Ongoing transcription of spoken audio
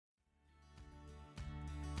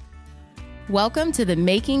Welcome to the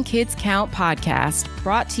Making Kids Count podcast,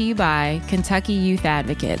 brought to you by Kentucky Youth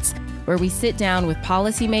Advocates, where we sit down with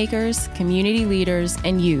policymakers, community leaders,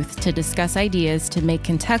 and youth to discuss ideas to make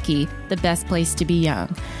Kentucky the best place to be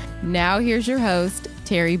young. Now here's your host,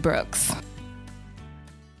 Terry Brooks.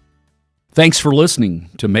 Thanks for listening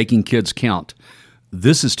to Making Kids Count.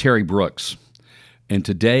 This is Terry Brooks, and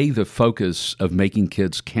today the focus of Making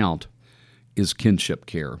Kids Count is kinship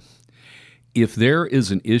care. If there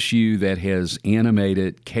is an issue that has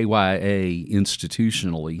animated KYA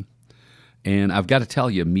institutionally, and I've got to tell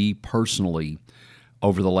you, me personally,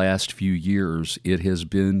 over the last few years, it has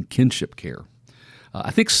been kinship care.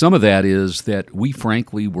 I think some of that is that we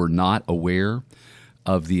frankly were not aware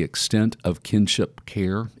of the extent of kinship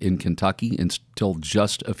care in Kentucky until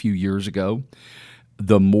just a few years ago.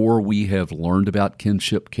 The more we have learned about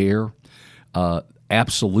kinship care,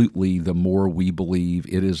 absolutely, the more we believe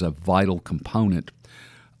it is a vital component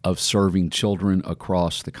of serving children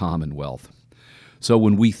across the Commonwealth. So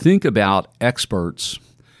when we think about experts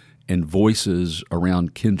and voices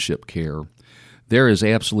around kinship care, there is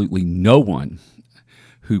absolutely no one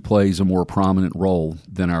who plays a more prominent role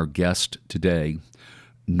than our guest today,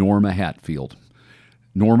 Norma Hatfield.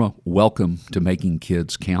 Norma, welcome to Making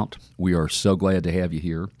Kids Count. We are so glad to have you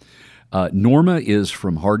here. Norma is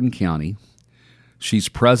from Hardin County. She's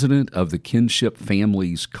president of the Kinship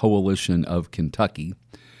Families Coalition of Kentucky,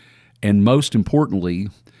 and most importantly,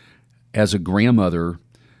 as a grandmother,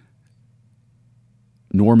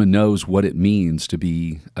 Norma knows what it means to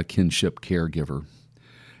be a kinship caregiver.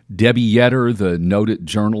 Debbie Yetter, the noted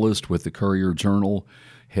journalist with the Courier-Journal,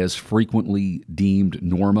 has frequently deemed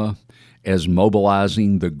Norma as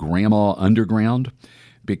mobilizing the grandma underground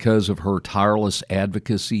because of her tireless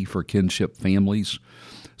advocacy for kinship families.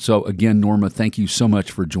 So again, Norma, thank you so much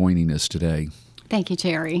for joining us today. Thank you,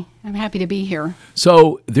 Terry. I'm happy to be here.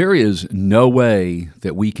 So there is no way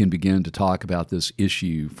that we can begin to talk about this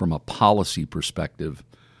issue from a policy perspective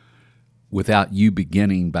without you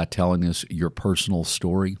beginning by telling us your personal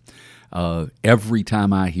story. Every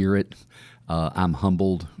time I hear it, I'm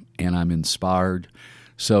humbled and I'm inspired.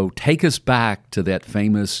 So take us back to that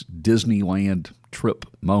famous Disneyland trip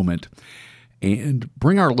moment and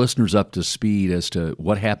bring our listeners up to speed as to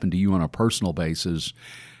what happened to you on a personal basis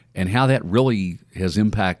and how that really has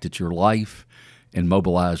impacted your life and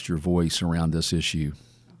mobilized your voice around this issue.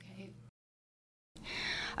 Okay.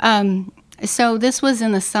 So this was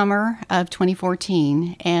in the summer of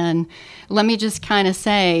 2014, and let me just kind of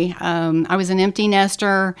say, I was an empty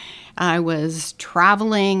nester. I was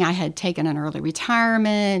traveling. I had taken an early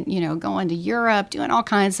retirement, going to Europe, doing all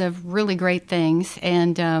kinds of really great things,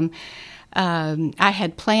 and I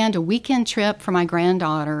had planned a weekend trip for my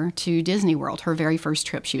granddaughter to Disney World, her very first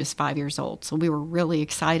trip. She was 5 years old, so we were really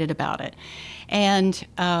excited about it. And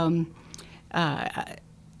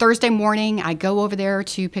Thursday morning, I go over there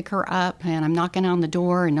to pick her up, and I'm knocking on the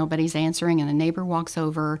door, and nobody's answering, and a neighbor walks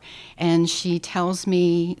over, and she tells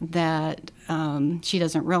me that she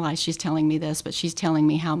doesn't realize she's telling me this, but she's telling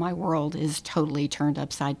me how my world is totally turned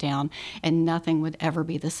upside down, and nothing would ever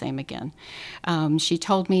be the same again. She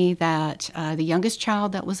told me that the youngest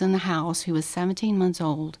child that was in the house, who was 17 months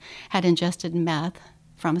old, had ingested meth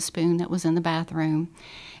from a spoon that was in the bathroom,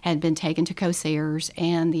 had been taken to COSARES,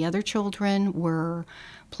 and the other children were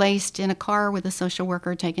placed in a car with a social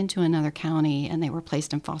worker, taken to another county, and they were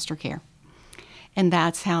placed in foster care. And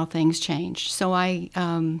that's how things changed. So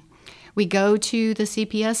we go to the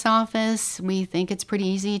CPS office. We think it's pretty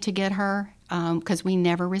easy to get her because we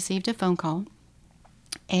never received a phone call.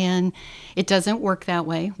 And it doesn't work that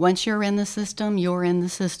way. Once you're in the system, you're in the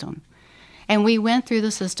system. And we went through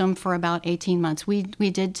the system for about 18 months. We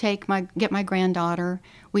did get my granddaughter.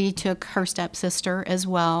 We took her stepsister as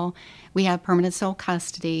well. We have permanent sole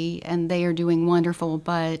custody, and they are doing wonderful.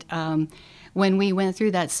 But when we went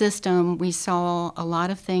through that system, we saw a lot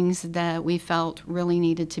of things that we felt really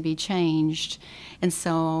needed to be changed. And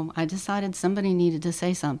so I decided somebody needed to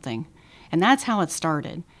say something. And that's how it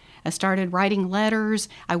started. I started writing letters.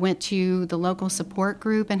 I went to the local support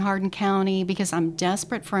group in Hardin County because I'm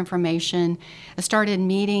desperate for information. I started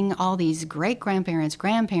meeting all these great-grandparents,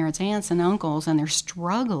 grandparents, aunts, and uncles, and they're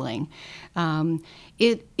struggling.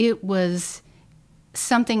 It was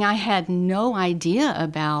something I had no idea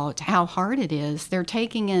about how hard it is. They're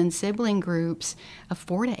taking in sibling groups of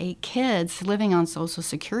 4 to 8 kids living on Social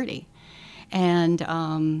Security.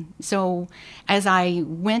 And so as I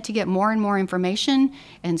went to get more and more information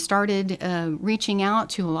and started reaching out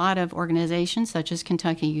to a lot of organizations such as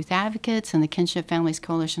Kentucky Youth Advocates and the Kinship Families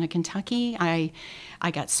Coalition of Kentucky, I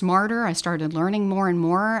got smarter. I started learning more and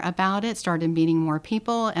more about it, started meeting more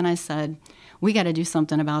people, and I said, we got to do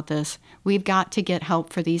something about this. We've got to get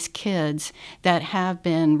help for these kids that have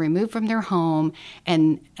been removed from their home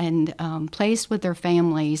and placed with their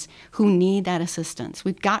families who need that assistance.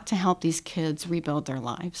 We've got to help these kids rebuild their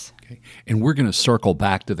lives. Okay. And we're going to circle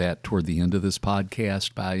back to that toward the end of this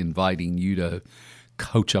podcast by inviting you to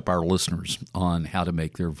coach up our listeners on how to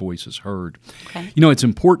make their voices heard. Okay. You know, it's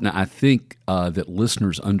important, I think, that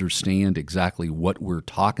listeners understand exactly what we're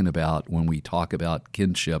talking about when we talk about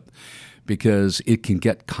kinship, because it can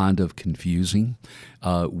get kind of confusing.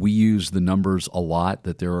 We use the numbers a lot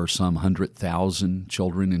that there are some 100,000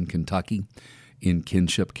 children in Kentucky in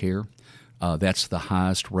kinship care. That's the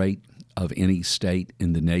highest rate of any state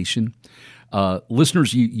in the nation.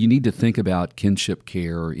 Listeners, you need to think about kinship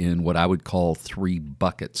care in what I would call 3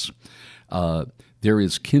 buckets. There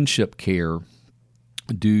is kinship care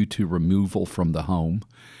due to removal from the home.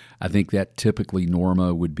 I think that typically,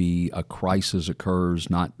 Norma, would be a crisis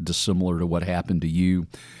occurs, not dissimilar to what happened to you.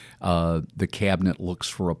 The cabinet looks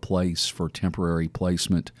for a place for temporary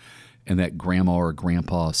placement, and that grandma or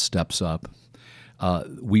grandpa steps up.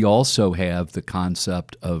 We also have the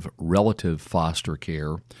concept of relative foster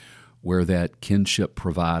care, where that kinship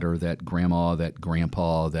provider, that grandma, that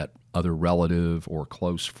grandpa, that other relative or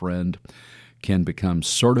close friend can become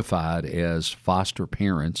certified as foster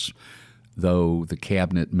parents, though the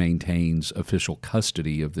cabinet maintains official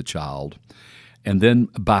custody of the child. And then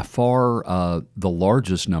by far the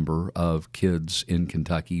largest number of kids in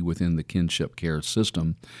Kentucky within the kinship care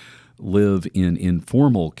system live in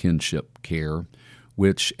informal kinship care,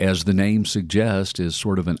 which, as the name suggests, is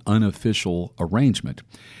sort of an unofficial arrangement.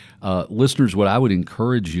 Listeners, what I would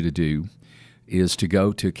encourage you to do is to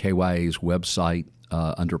go to KYA's website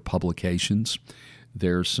under publications.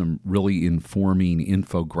 There's some really informing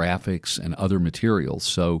infographics and other materials.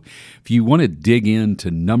 So if you want to dig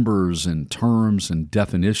into numbers and terms and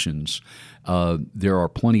definitions, there are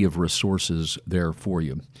plenty of resources there for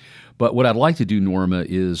you. But what I'd like to do, Norma,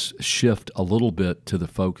 is shift a little bit to the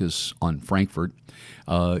focus on Frankfort.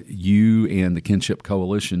 You and the Kinship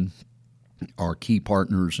Coalition are key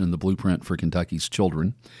partners in the Blueprint for Kentucky's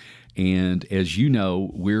Children. And as you know,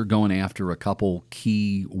 we're going after a couple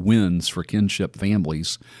key wins for kinship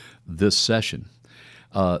families this session.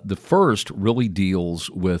 The first really deals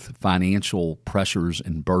with financial pressures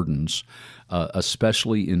and burdens,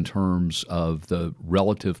 especially in terms of the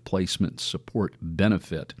relative placement support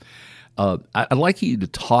benefit. I'd like you to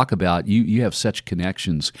talk about, you have such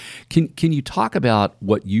connections. Can you talk about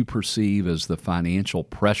what you perceive as the financial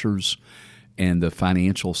pressures and the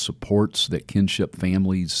financial supports that kinship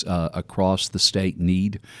families across the state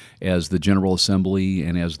need as the General Assembly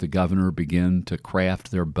and as the governor begin to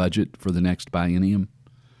craft their budget for the next biennium?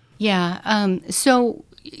 Yeah. So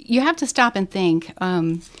you have to stop and think.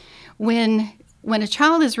 When a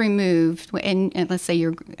child is removed, and let's say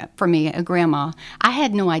for me, a grandma, I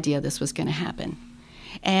had no idea this was going to happen.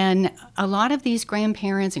 And a lot of these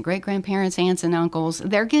grandparents and great-grandparents, aunts and uncles,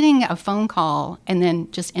 they're getting a phone call and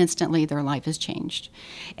then just instantly their life has changed.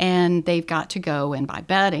 And they've got to go and buy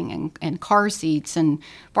bedding and car seats and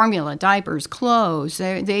formula, diapers, clothes.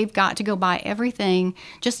 They've got to go buy everything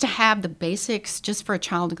just to have the basics, just for a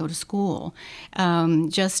child to go to school,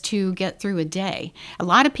 just to get through a day. A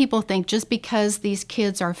lot of people think just because these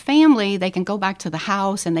kids are family, they can go back to the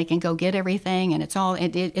house and they can go get everything and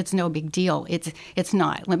it's no big deal. It's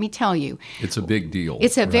not. Let me tell you. It's a big deal.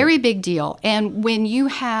 It's a very big deal. And when you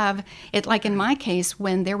have it, like in my case,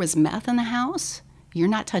 when there was meth in the house, you're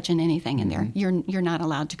not touching anything in there. You're not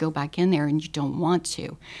allowed to go back in there, and you don't want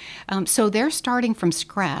to. So they're starting from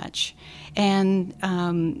scratch, and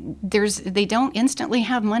they don't instantly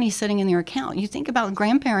have money sitting in their account. You think about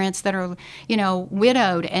grandparents that are,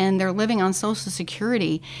 widowed and they're living on Social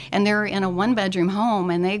Security, and they're in a 1-bedroom home,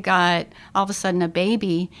 and they've got all of a sudden a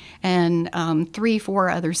baby and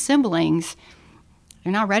 3-4 other siblings.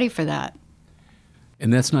 They're not ready for that.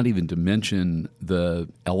 And that's not even to mention the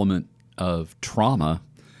element of trauma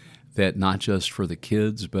that not just for the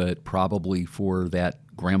kids, but probably for that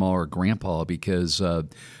grandma or grandpa, because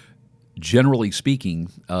generally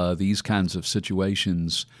speaking, these kinds of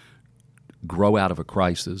situations grow out of a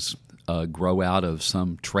crisis, grow out of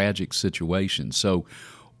some tragic situation. So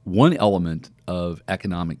one element of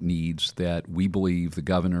economic needs that we believe the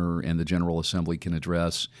governor and the General Assembly can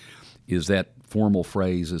address is that formal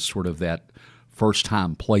phrase is sort of that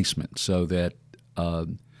first-time placement, so that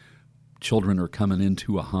children are coming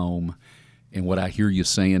into a home, and what I hear you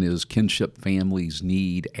saying is kinship families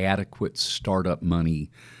need adequate startup money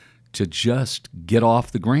to just get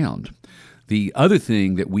off the ground. The other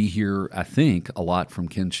thing that we hear, I think, a lot from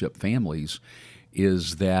kinship families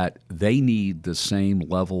is that they need the same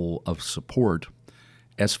level of support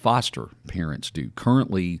as foster parents do.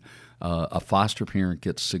 Currently, a foster parent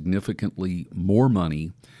gets significantly more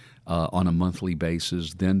money on a monthly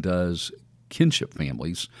basis than does kinship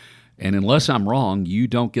families. And unless I'm wrong, you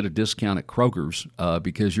don't get a discount at Kroger's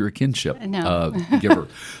because you're a kinship giver.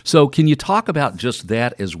 So can you talk about just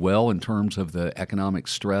that as well in terms of the economic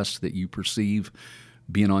stress that you perceive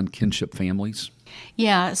being on kinship families?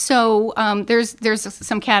 Yeah, so there's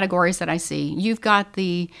some categories that I see. You've got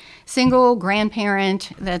the single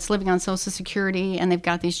grandparent that's living on Social Security, and they've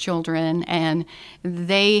got these children, and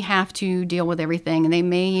they have to deal with everything. And they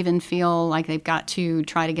may even feel like they've got to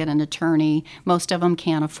try to get an attorney. Most of them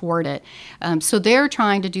can't afford it. So they're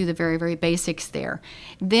trying to do the very, very basics there.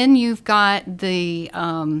 Then you've got the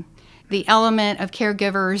element of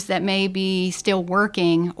caregivers that may be still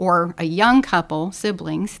working, or a young couple,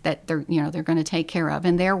 siblings that they're going to take care of,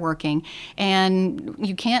 and they're working, and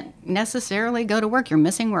you can't necessarily go to work. You're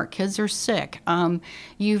missing work. Kids are sick.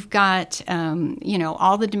 You've got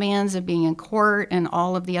all the demands of being in court and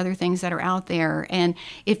all of the other things that are out there. And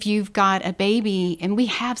if you've got a baby, and we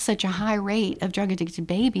have such a high rate of drug addicted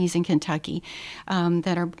babies in Kentucky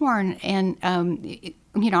that are born, and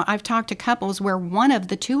I've talked to couples where one of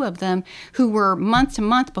the two of them who were month to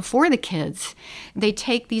month before the kids, they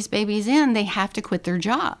take these babies in, they have to quit their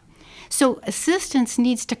job. So assistance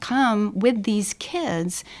needs to come with these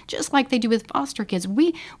kids, just like they do with foster kids.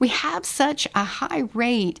 We have such a high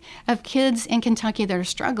rate of kids in Kentucky that are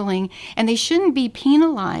struggling, and they shouldn't be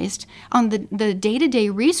penalized on the day-to-day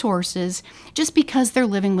resources just because they're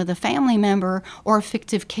living with a family member or a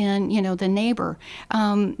fictive kin, the neighbor.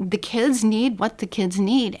 The kids need what the kids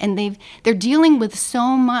need, and they're dealing with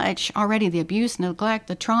so much already, the abuse, neglect,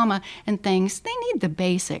 the trauma, and things. They need the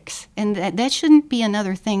basics, and that shouldn't be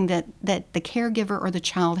another thing that the caregiver or the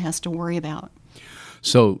child has to worry about.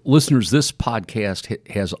 So, listeners, this podcast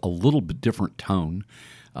has a little bit different tone,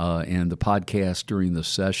 and the podcasts during the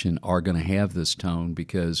session are going to have this tone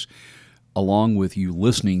because, along with you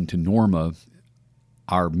listening to Norma,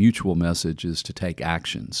 our mutual message is to take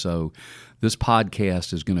action. So, this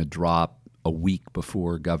podcast is going to drop a week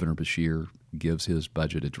before Governor Beshear gives his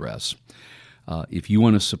budget address. If you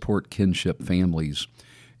want to support kinship families,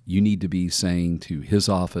 you need to be saying to his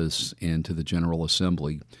office and to the General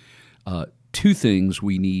Assembly, two things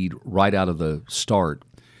we need right out of the start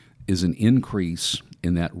is an increase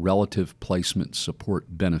in that relative placement support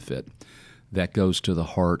benefit. That goes to the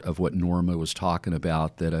heart of what Norma was talking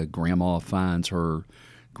about, that a grandma finds her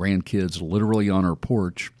grandkids literally on her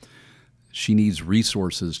porch. She needs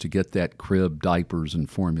resources to get that crib, diapers, and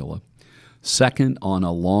formula. Second, on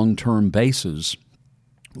a long-term basis,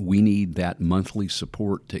 we need that monthly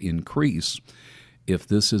support to increase if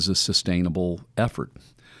this is a sustainable effort.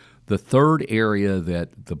 The third area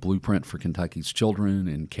that the Blueprint for Kentucky's Children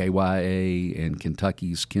and KYA and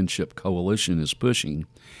Kentucky's Kinship Coalition is pushing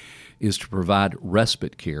is to provide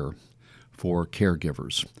respite care for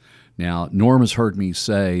caregivers. Now, Norma's heard me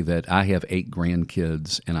say that I have 8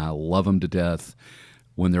 grandkids and I love them to death.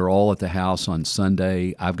 When they're all at the house on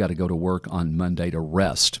Sunday, I've got to go to work on Monday to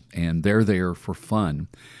rest, and they're there for fun.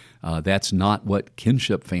 That's not what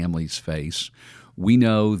kinship families face. We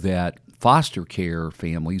know that foster care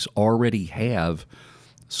families already have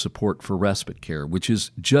support for respite care, which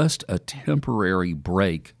is just a temporary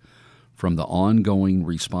break from the ongoing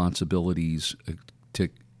responsibilities to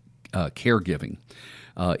caregiving.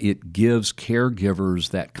 It gives caregivers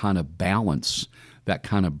that kind of balance, that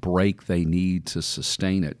kind of break they need to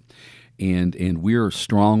sustain it. And we're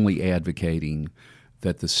strongly advocating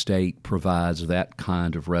that the state provides that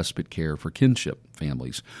kind of respite care for kinship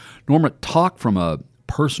families. Norma, talk from a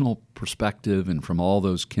personal perspective and from all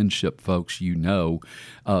those kinship folks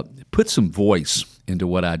put some voice into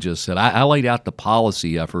what I just said. I laid out the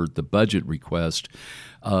policy effort, the budget request.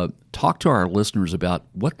 Talk to our listeners about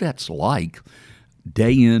what that's like,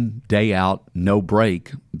 day in, day out, no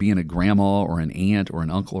break, being a grandma or an aunt or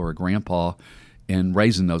an uncle or a grandpa and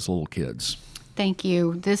raising those little kids. Thank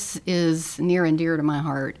you. This is near and dear to my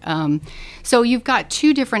heart. So you've got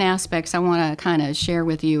 2 different aspects I want to kind of share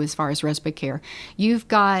with you as far as respite care. You've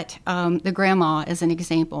got the grandma as an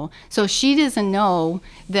example. So she doesn't know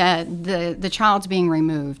that the child's being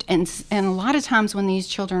removed. And a lot of times when these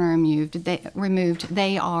children are removed,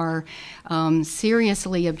 they are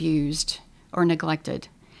seriously abused or neglected.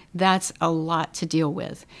 that's a lot to deal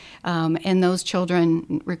with. And those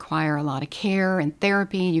children require a lot of care and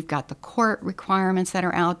therapy. You've got the court requirements that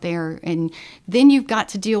are out there. And then you've got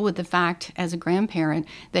to deal with the fact as a grandparent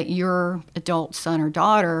that your adult son or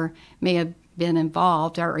daughter may have been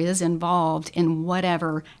involved or is involved in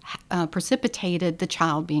whatever precipitated the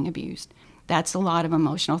child being abused. That's a lot of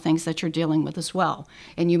emotional things that you're dealing with as well.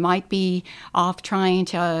 And you might be off trying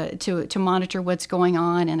to monitor what's going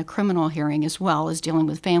on in a criminal hearing as well as dealing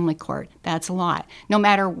with family court. That's a lot. No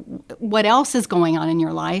matter what else is going on in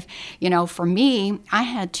your life, for me, I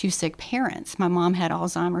had 2 sick parents. My mom had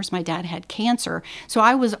Alzheimer's, my dad had cancer. So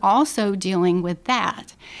I was also dealing with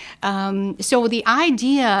that. So the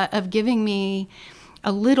idea of giving me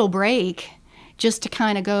a little break just to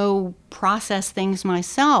kind of go process things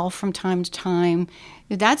myself from time to time,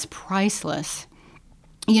 that's priceless.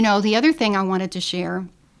 The other thing I wanted to share,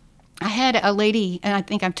 I had a lady, and I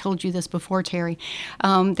think I've told you this before, Terry.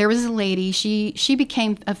 There was a lady. She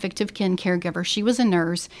became a fictive kin caregiver. She was a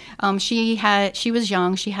nurse. She was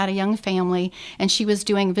young. She had a young family, and she was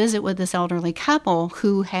doing a visit with this elderly couple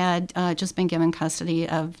who had just been given custody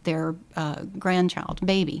of their grandchild,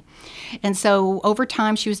 baby. And so over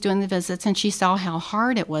time, she was doing the visits, and she saw how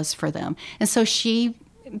hard it was for them. And so she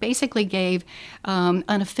basically gave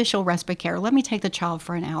unofficial respite care. Let me take the child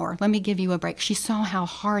for an hour. Let me give you a break. She saw how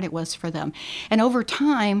hard it was for them. And over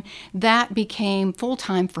time, that became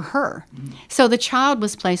full-time for her. Mm-hmm. So the child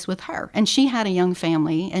was placed with her. And she had a young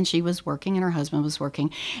family, and she was working, and her husband was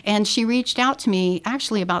working. And she reached out to me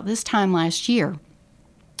actually about this time last year.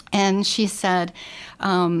 And she said,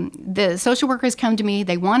 the social workers come to me.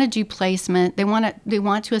 They want to do placement. They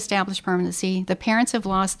want to establish permanency. The parents have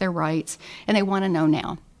lost their rights, and they want to know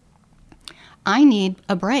now. I need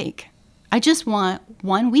a break. I just want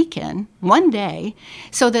one weekend, one day,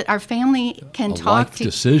 so that our family can talk life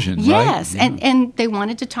decision, yes, right? Yeah. And they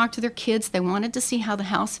wanted to talk to their kids. They wanted to see how the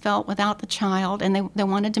house felt without the child, and they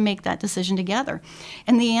wanted to make that decision together.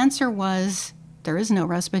 And the answer was, there is no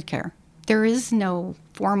respite care. There is no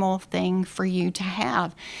formal thing for you to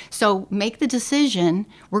have. So make the decision,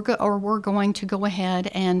 we're going to go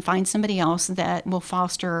ahead and find somebody else that will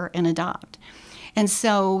foster and adopt. And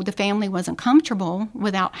so the family wasn't comfortable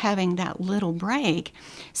without having that little break.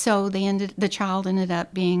 So the child ended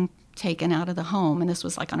up being taken out of the home, and this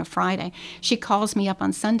was like on a Friday. She calls me up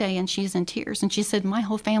on Sunday, and she's in tears, and she said, my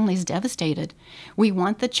whole family's devastated. We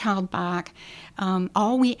want the child back.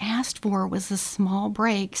 All we asked for was a small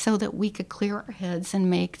break so that we could clear our heads and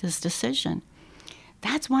make this decision.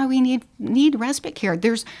 That's why we need respite care.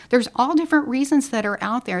 There's all different reasons that are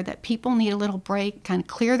out there that people need a little break, kind of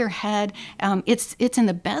clear their head. It's in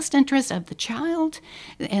the best interest of the child,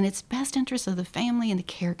 and it's best interest of the family and the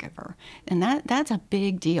caregiver, and that's a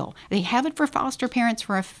big deal. They have it for foster parents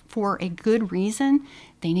for a good reason.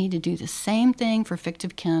 They need to do the same thing for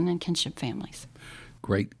fictive kin and kinship families.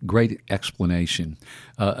 Great explanation.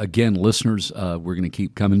 Again, listeners, we're going to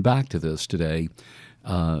keep coming back to this today.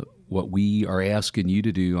 What we are asking you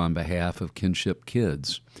to do on behalf of Kinship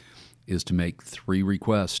Kids is to make 3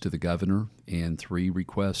 requests to the governor and 3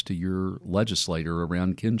 requests to your legislator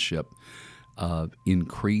around kinship.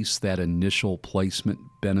 Increase that initial placement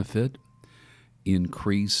benefit,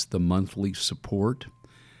 increase the monthly support,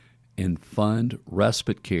 and fund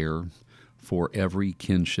respite care for every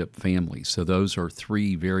kinship family. So those are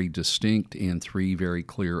 3 very distinct and 3 very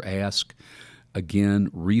clear asks. Again,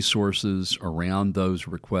 resources around those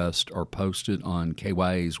requests are posted on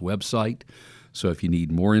KYA's website. So if you need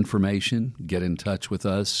more information, get in touch with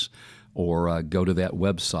us or go to that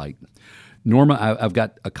website. Norma, I've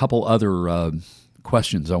got a couple other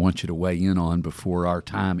questions I want you to weigh in on before our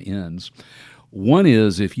time ends. One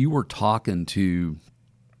is, if you were talking to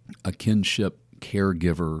a kinship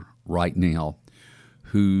caregiver right now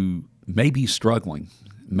who may be struggling,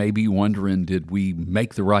 maybe wondering, did we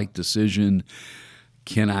make the right decision?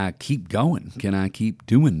 Can I keep going? Can I keep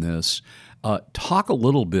doing this? Talk a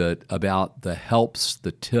little bit about the helps,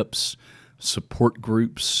 the tips, support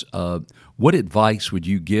groups. What advice would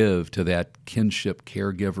you give to that kinship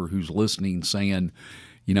caregiver who's listening saying,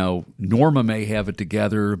 Norma may have it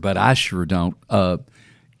together, but I sure don't.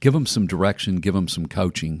 Give them some direction, give them some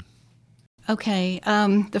coaching. Okay.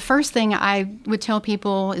 The first thing I would tell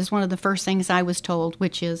people is one of the first things I was told,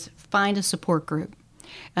 which is find a support group.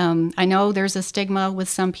 I know there's a stigma with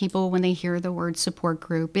some people when they hear the word support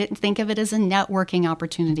group. Think of it as a networking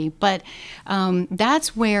opportunity, but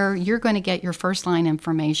that's where you're going to get your first line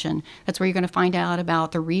information. That's where you're going to find out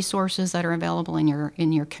about the resources that are available in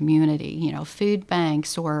your community, food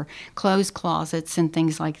banks or clothes closets and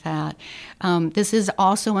things like that. This is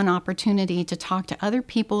also an opportunity to talk to other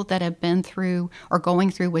people that have been through or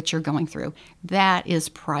going through what you're going through. That is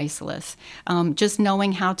priceless. Just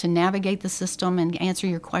knowing how to navigate the system and answer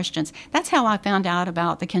your questions. That's how I found out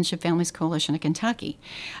about the Kinship Families Coalition of Kentucky.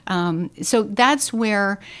 So that's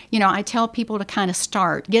where, I tell people to kind of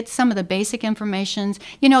start, get some of the basic information.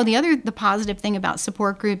 The positive thing about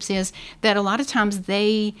support groups is that a lot of times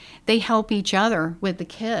they help each other with the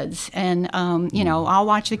kids. And, I'll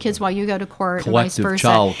watch the kids while you go to court. Collective or vice versa.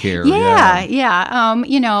 child care.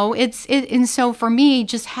 And so for me,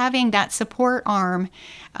 just having that support arm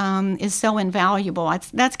is so invaluable.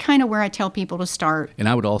 That's kind of where I tell people to start. And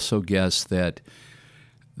I would also guess that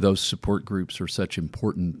those support groups are such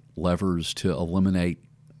important levers to eliminate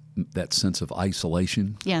that sense of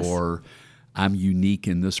isolation. Yes. Or I'm unique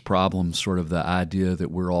in this problem, sort of the idea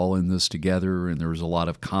that we're all in this together and there's a lot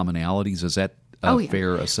of commonalities. Is that a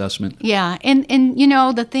fair assessment? Yeah. And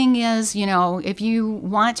the thing is, if you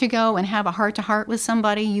want to go and have a heart-to-heart with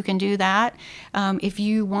somebody, you can do that. If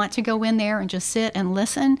you want to go in there and just sit and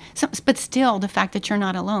listen, but still the fact that you're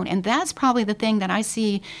not alone. And that's probably the thing that I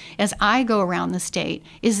see as I go around the state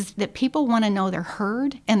is that people want to know they're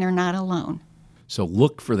heard and they're not alone. So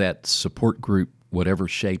look for that support group, whatever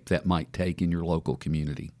shape that might take in your local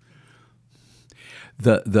community.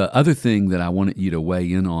 The other thing that I wanted you to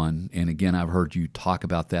weigh in on, and again, I've heard you talk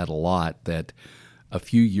about that a lot, that a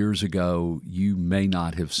few years ago you may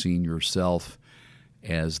not have seen yourself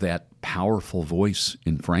as that powerful voice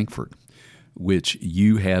in Frankfort, which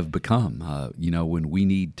you have become. When we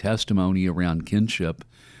need testimony around kinship,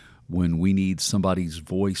 when we need somebody's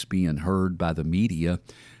voice being heard by the media,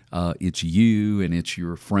 it's you and it's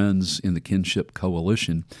your friends in the Kinship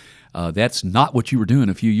Coalition. That's not what you were doing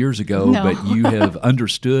a few years ago, No. but you have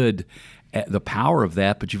understood the power of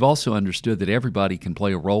that, but you've also understood that everybody can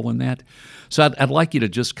play a role in that. So I'd like you to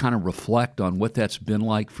just kind of reflect on what that's been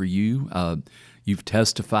like for you. You've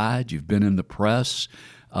testified, you've been in the press.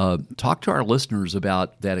 Talk to our listeners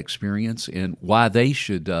about that experience and why they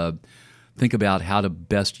should think about how to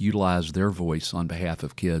best utilize their voice on behalf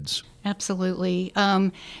of kids. Absolutely.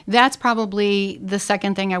 That's probably the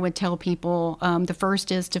second thing I would tell people. The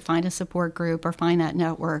first is to find a support group or find that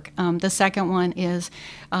network. The second one is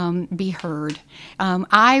be heard.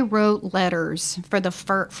 I wrote letters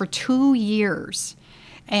for 2 years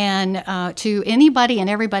and to anybody and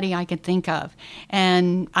everybody I could think of,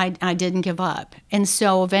 and I didn't give up. And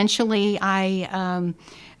so eventually I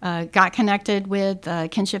got connected with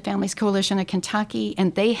Kinship Families Coalition of Kentucky,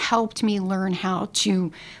 and they helped me learn how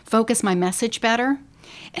to focus my message better.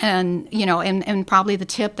 And, and probably the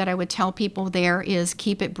tip that I would tell people there is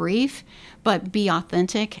keep it brief, but be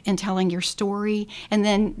authentic in telling your story, and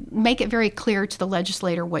then make it very clear to the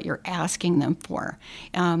legislator what you're asking them for.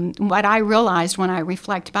 What I realized when I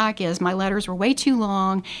reflect back is my letters were way too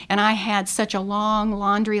long, and I had such a long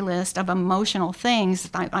laundry list of emotional things.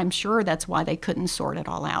 I'm sure that's why they couldn't sort it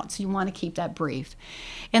all out. So you want to keep that brief.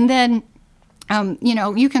 And then,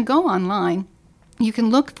 you can go online. You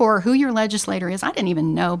can look for who your legislator is. I didn't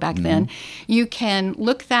even know back then. You can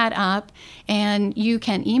look that up, and you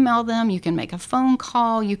can email them. You can make a phone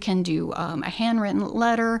call. You can do a handwritten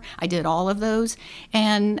letter. I did all of those.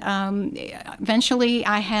 And eventually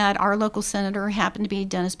I had our local senator, happened to be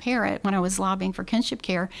Dennis Parrott, when I was lobbying for kinship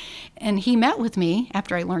care. And he met with me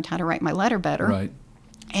after I learned how to write my letter better. Right.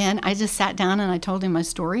 And I just sat down and I told him my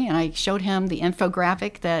story, and I showed him the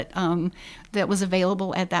infographic that was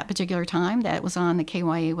available at that particular time that was on the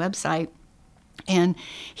KYA website. And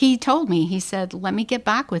he told me, he said, let me get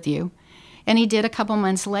back with you. And he did a couple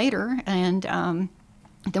months later, and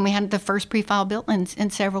then we had the first pre-file bill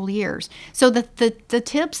in several years. So the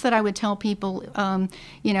tips that I would tell people,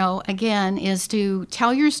 again, is to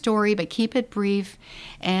tell your story, but keep it brief,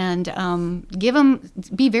 and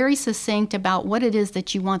be very succinct about what it is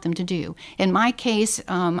that you want them to do. In my case,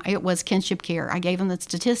 it was kinship care. I gave them the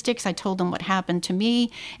statistics. I told them what happened to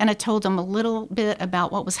me, and I told them a little bit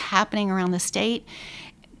about what was happening around the state.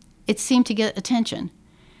 It seemed to get attention.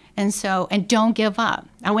 And don't give up.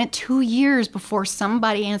 I went 2 years before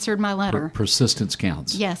somebody answered my letter. Persistence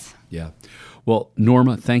counts. Yes. Yeah. Well,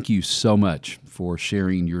 Norma, thank you so much for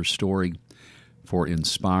sharing your story, for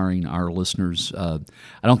inspiring our listeners. I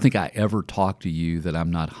don't think I ever talk to you that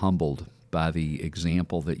I'm not humbled by the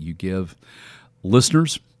example that you give.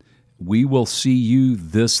 Listeners, we will see you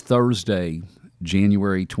this Thursday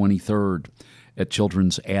January 23rd at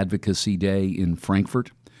Children's Advocacy Day in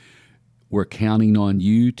Frankfort. We're counting on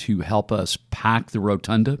you to help us pack the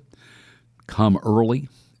rotunda. Come early.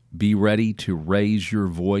 Be ready to raise your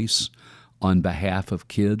voice on behalf of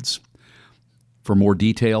kids. For more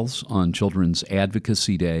details on Children's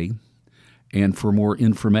Advocacy Day and for more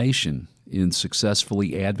information in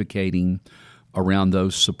successfully advocating around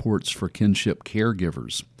those supports for kinship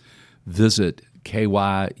caregivers, visit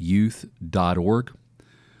kyyouth.org.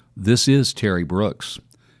 This is Terry Brooks.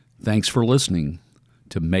 Thanks for listening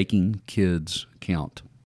to Making Kids Count.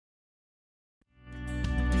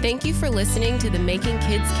 Thank you for listening to the Making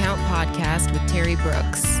Kids Count podcast with Terry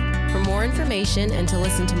Brooks. For more information and to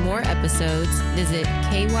listen to more episodes, visit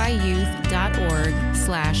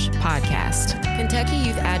kyyouth.org/podcast. Kentucky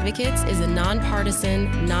Youth Advocates is a nonpartisan,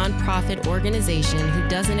 nonprofit organization who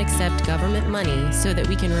doesn't accept government money so that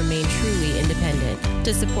we can remain truly independent.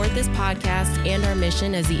 To support this podcast and our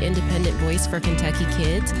mission as the independent voice for Kentucky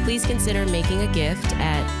kids, please consider making a gift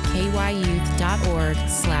at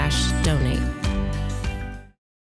kyyouth.org/donate.